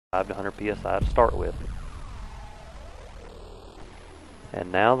to 100 psi to start with. And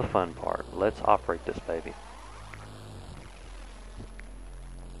now the fun part. Let's operate this baby.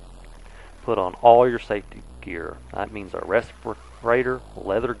 Put on all your safety gear. That means a respirator,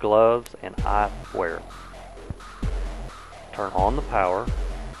 leather gloves, and eyewear. Turn on the power.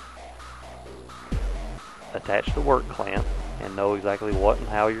 Attach the work clamp and know exactly what and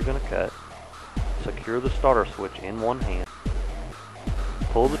how you're going to cut. Secure the starter switch in one hand.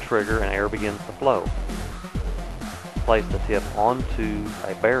 Pull the trigger and air begins to flow. Place the tip onto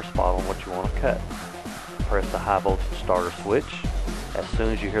a bare spot on what you want to cut. Press the high voltage starter switch. As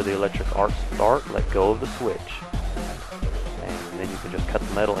soon as you hear the electric arc start, let go of the switch. And then you can just cut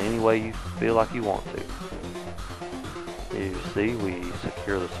the metal any way you feel like you want to. You see, we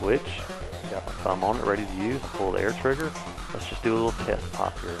secure the switch. Got my thumb on it, ready to use. Pull the air trigger. Let's just do a little test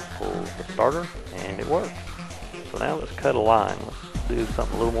pop here. Pull the starter, and it works. So now let's cut a line. Let's do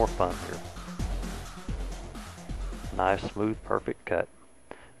something a little more fun here. Nice, smooth, perfect cut.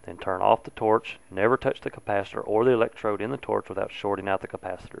 Then turn off the torch. Never touch the capacitor or the electrode in the torch without shorting out the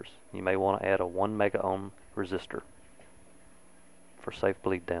capacitors. You may want to add a 1 mega ohm resistor for safe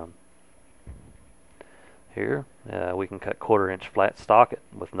bleed down. Here, we can cut 1/4 inch flat stock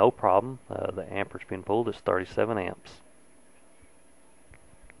with no problem. The amperage being pulled is 37 amps.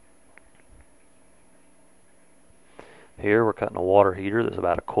 Here we're cutting a water heater that's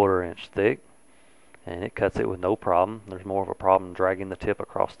about 1/4 inch thick, and it cuts it with no problem. There's more of a problem dragging the tip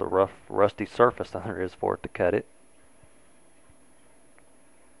across the rough, rusty surface than there is for it to cut it.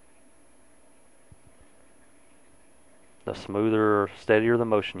 The smoother, steadier the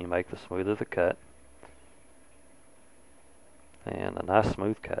motion you make, the smoother the cut. And a nice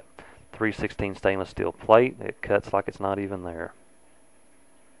smooth cut. 3/16 stainless steel plate. It cuts like it's not even there.